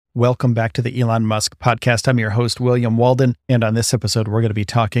Welcome back to the Elon Musk podcast. I'm your host, William Walden. And on this episode, we're going to be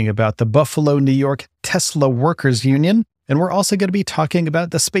talking about the Buffalo, New York Tesla Workers Union. And we're also going to be talking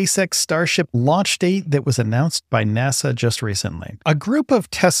about the SpaceX Starship launch date that was announced by NASA just recently. A group of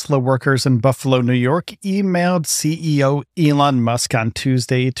Tesla workers in Buffalo, New York emailed CEO Elon Musk on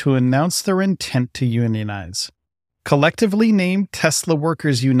Tuesday to announce their intent to unionize. Collectively named Tesla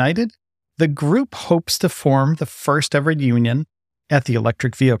Workers United, the group hopes to form the first ever union at the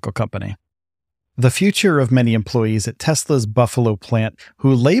electric vehicle company. The future of many employees at Tesla's Buffalo plant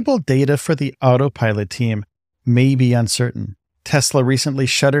who label data for the autopilot team may be uncertain. Tesla recently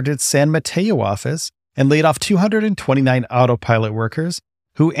shuttered its San Mateo office and laid off 229 autopilot workers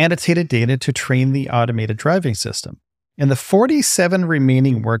who annotated data to train the automated driving system. And the 47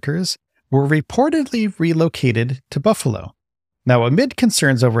 remaining workers were reportedly relocated to Buffalo. Now, amid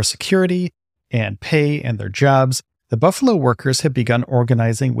concerns over security and pay and their jobs, the Buffalo workers have begun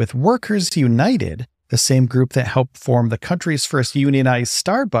organizing with Workers United, the same group that helped form the country's first unionized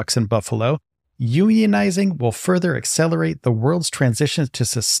Starbucks in Buffalo. Unionizing will further accelerate the world's transition to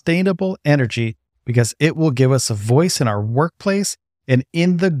sustainable energy because it will give us a voice in our workplace and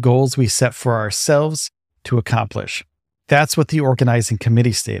in the goals we set for ourselves to accomplish. That's what the organizing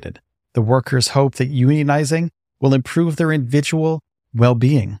committee stated. The workers hope that unionizing will improve their individual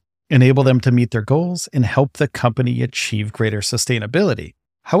well-being, enable them to meet their goals, and help the company achieve greater sustainability.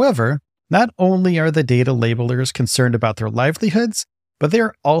 However, not only are the data labelers concerned about their livelihoods, but they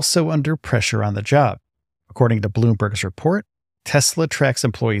are also under pressure on the job. According to Bloomberg's report, Tesla tracks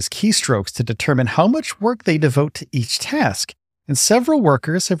employees' keystrokes to determine how much work they devote to each task, and several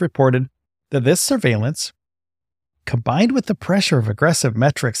workers have reported that this surveillance, combined with the pressure of aggressive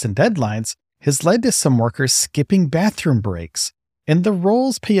metrics and deadlines, has led to some workers skipping bathroom breaks, and the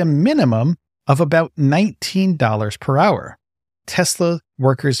roles pay a minimum of about $19 per hour. Tesla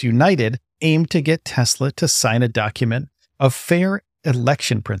Workers United aimed to get Tesla to sign a document of fair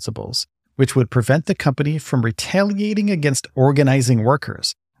election principles, which would prevent the company from retaliating against organizing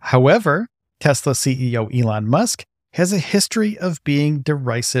workers. However, Tesla CEO Elon Musk has a history of being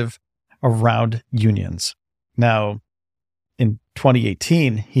derisive around unions. Now, in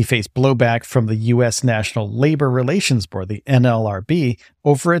 2018, he faced blowback from the U.S. National Labor Relations Board, the NLRB,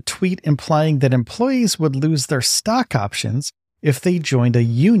 over a tweet implying that employees would lose their stock options if they joined a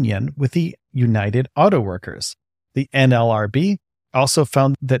union with the United Auto Workers. The NLRB also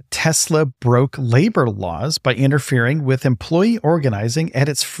found that Tesla broke labor laws by interfering with employee organizing at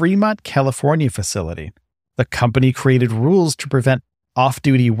its Fremont, California facility. The company created rules to prevent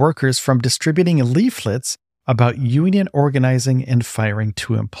off-duty workers from distributing leaflets about union organizing and firing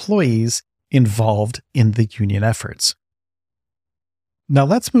to employees involved in the union efforts. Now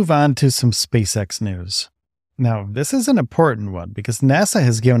let's move on to some SpaceX news. Now, this is an important one because NASA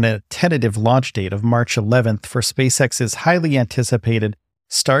has given a tentative launch date of March 11th for SpaceX's highly anticipated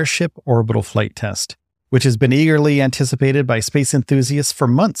Starship orbital flight test, which has been eagerly anticipated by space enthusiasts for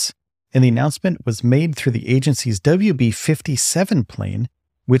months. And the announcement was made through the agency's WB-57 plane,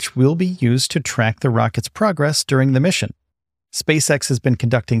 which will be used to track the rocket's progress during the mission. SpaceX has been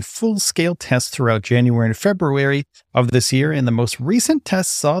conducting full-scale tests throughout January and February of this year, and the most recent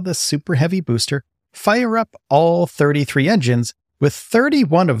test saw the Super Heavy booster fire up all 33 engines, with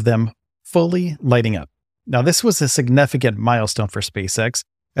 31 of them fully lighting up. Now, this was a significant milestone for SpaceX,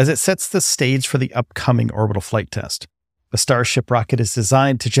 as it sets the stage for the upcoming orbital flight test. The Starship rocket is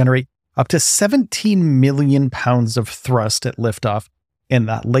designed to generate up to 17 million pounds of thrust at liftoff, and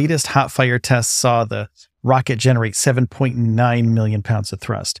that latest hot fire test saw the rocket generate 7.9 million pounds of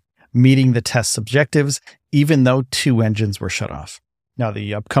thrust, meeting the test's objectives even though 2 engines were shut off. Now,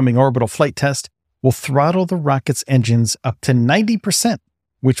 the upcoming orbital flight test will throttle the rocket's engines up to 90%,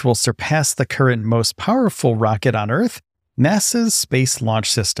 which will surpass the current most powerful rocket on Earth, NASA's Space Launch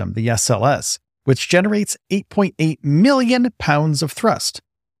System, the SLS, which generates 8.8 million pounds of thrust.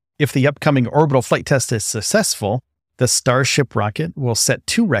 If the upcoming orbital flight test is successful, the Starship rocket will set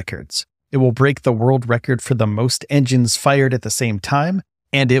 2 records. It will break the world record for the most engines fired at the same time,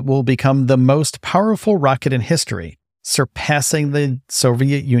 and it will become the most powerful rocket in history, surpassing the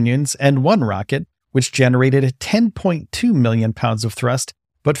Soviet Union's N-1 rocket, which generated 10.2 million pounds of thrust,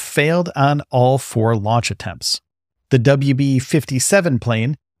 but failed on all 4 launch attempts. The WB-57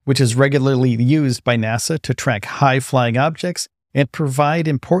 plane, which is regularly used by NASA to track high-flying objects and provide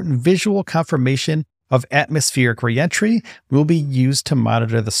important visual confirmation of atmospheric reentry, will be used to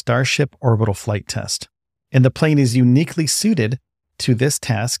monitor the Starship orbital flight test. And the plane is uniquely suited to this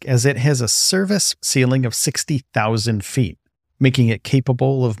task as it has a service ceiling of 60,000 feet, making it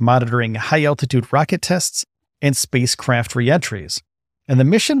capable of monitoring high-altitude rocket tests and spacecraft reentries. and the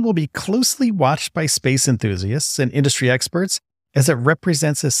mission will be closely watched by space enthusiasts and industry experts as it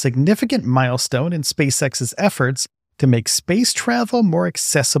represents a significant milestone in SpaceX's efforts to make space travel more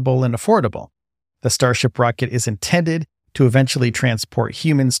accessible and affordable. The Starship rocket is intended to eventually transport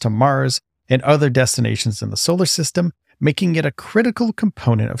humans to Mars and other destinations in the solar system, making it a critical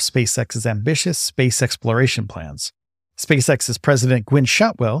component of SpaceX's ambitious space exploration plans. SpaceX's president Gwynne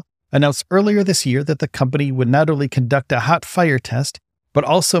Shotwell announced earlier this year that the company would not only conduct a hot fire test, but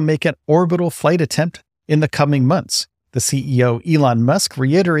also make an orbital flight attempt in the coming months. The CEO Elon Musk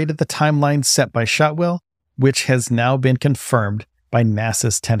reiterated the timeline set by Shotwell, which has now been confirmed by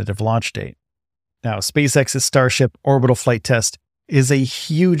NASA's tentative launch date. Now, SpaceX's Starship orbital flight test is a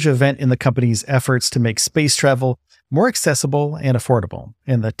huge event in the company's efforts to make space travel more accessible and affordable,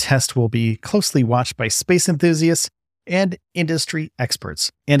 and the test will be closely watched by space enthusiasts and industry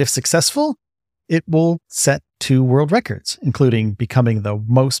experts. And if successful, it will set 2 world records, including becoming the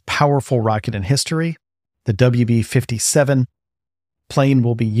most powerful rocket in history. The WB-57 plane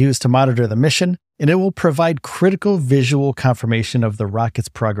will be used to monitor the mission, and it will provide critical visual confirmation of the rocket's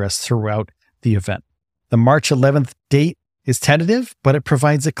progress throughout the event. The March 11th date is tentative, but it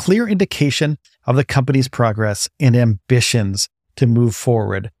provides a clear indication of the company's progress and ambitions to move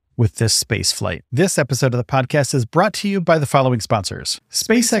forward with this space flight. This episode of the podcast is brought to you by the following sponsors.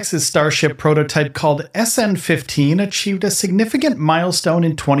 SpaceX's Starship prototype called SN15 achieved a significant milestone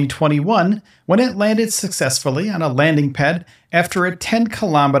in 2021 when it landed successfully on a landing pad after a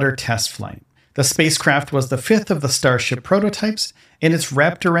 10-kilometer test flight. The spacecraft was the 5th of the Starship prototypes, and its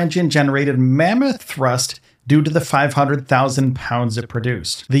Raptor engine generated mammoth thrust due to the 500,000 pounds it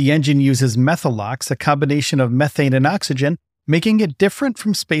produced. The engine uses Methalox, a combination of methane and oxygen, making it different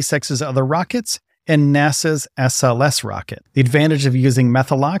from SpaceX's other rockets and NASA's SLS rocket. The advantage of using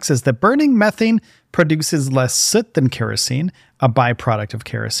Methalox is that burning methane produces less soot than kerosene, a byproduct of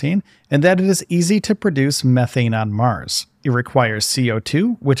kerosene, and that it is easy to produce methane on Mars. It requires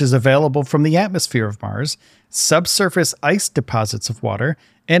CO2, which is available from the atmosphere of Mars, subsurface ice deposits of water,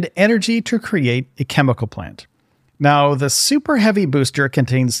 and energy to create a chemical plant. Now, the Super Heavy booster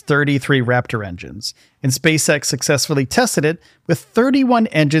contains 33 Raptor engines, and SpaceX successfully tested it with 31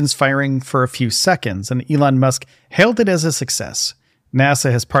 engines firing for a few seconds, and Elon Musk hailed it as a success.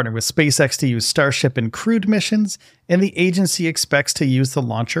 NASA has partnered with SpaceX to use Starship in crewed missions, and the agency expects to use the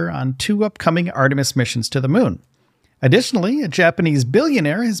launcher on 2 upcoming Artemis missions to the moon. Additionally, a Japanese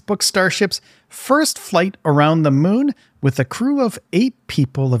billionaire has booked Starship's first flight around the moon with a crew of 8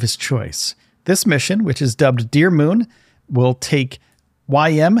 people of his choice. This mission, which is dubbed Dear Moon, will take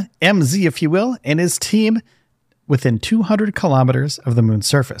MZ, if you will, and his team within 200 kilometers of the moon's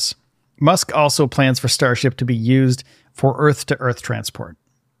surface. Musk also plans for Starship to be used for Earth-to-Earth transport.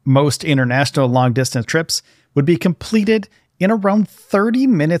 Most international long-distance trips would be completed in around 30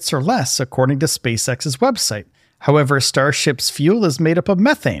 minutes or less, according to SpaceX's website. However, Starship's fuel is made up of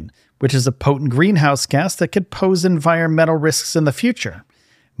methane, which is a potent greenhouse gas that could pose environmental risks in the future.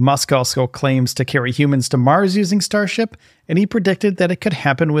 Musk also claims to carry humans to Mars using Starship, and he predicted that it could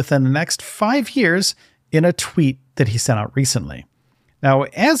happen within the next 5 years in a tweet that he sent out recently. Now,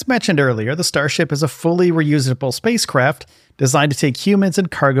 as mentioned earlier, the Starship is a fully reusable spacecraft designed to take humans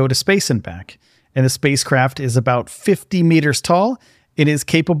and cargo to space and back. And the spacecraft is about 50 meters tall. It is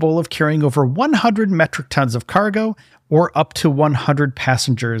capable of carrying over 100 metric tons of cargo or up to 100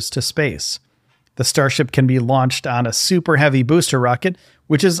 passengers to space. The Starship can be launched on a Super Heavy booster rocket,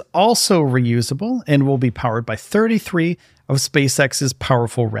 which is also reusable and will be powered by 33 of SpaceX's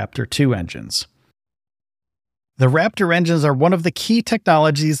powerful Raptor 2 engines. The Raptor engines are one of the key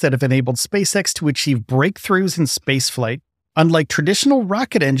technologies that have enabled SpaceX to achieve breakthroughs in spaceflight. Unlike traditional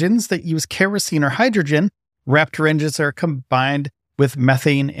rocket engines that use kerosene or hydrogen, Raptor engines are combined with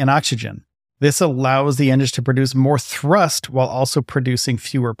methane and oxygen. This allows the engines to produce more thrust while also producing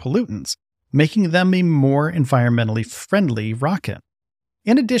fewer pollutants, making them a more environmentally friendly rocket.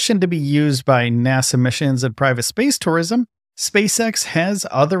 In addition to be used by NASA missions and private space tourism, SpaceX has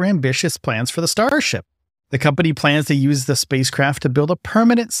other ambitious plans for the Starship. The company plans to use the spacecraft to build a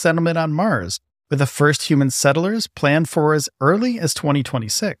permanent settlement on Mars, with the first human settlers planned for as early as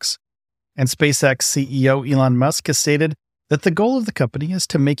 2026. And SpaceX CEO Elon Musk has stated that the goal of the company is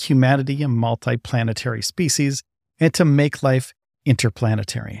to make humanity a multiplanetary species and to make life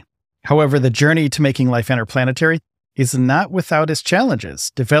interplanetary. However, the journey to making life interplanetary is not without its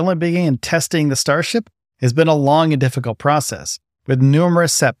challenges. Developing and testing the Starship has been a long and difficult process, with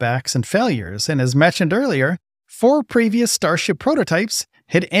numerous setbacks and failures, and as mentioned earlier, 4 previous Starship prototypes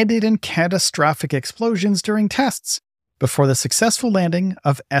had ended in catastrophic explosions during tests before the successful landing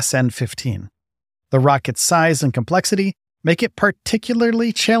of SN15. The rocket's size and complexity make it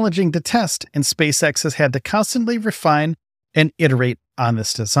particularly challenging to test, and SpaceX has had to constantly refine and iterate on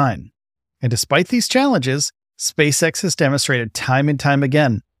this design. And despite these challenges, SpaceX has demonstrated time and time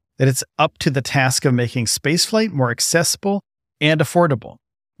again that it's up to the task of making spaceflight more accessible and affordable.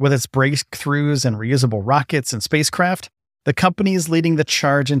 With its breakthroughs in reusable rockets and spacecraft, the company is leading the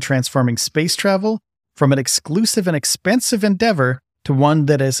charge in transforming space travel from an exclusive and expensive endeavor to one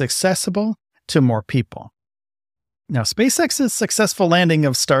that is accessible to more people. Now, SpaceX's successful landing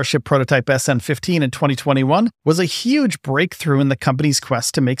of Starship prototype SN15 in 2021 was a huge breakthrough in the company's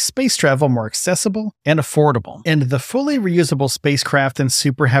quest to make space travel more accessible and affordable. And the fully reusable spacecraft and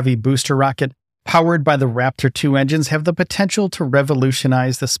Super Heavy booster rocket powered by the Raptor 2 engines have the potential to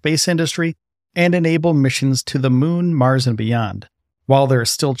revolutionize the space industry and enable missions to the Moon, Mars, and beyond. While there are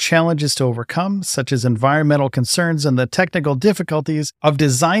still challenges to overcome, such as environmental concerns and the technical difficulties of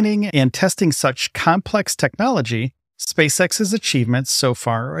designing and testing such complex technology, SpaceX's achievements so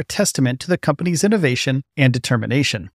far are a testament to the company's innovation and determination.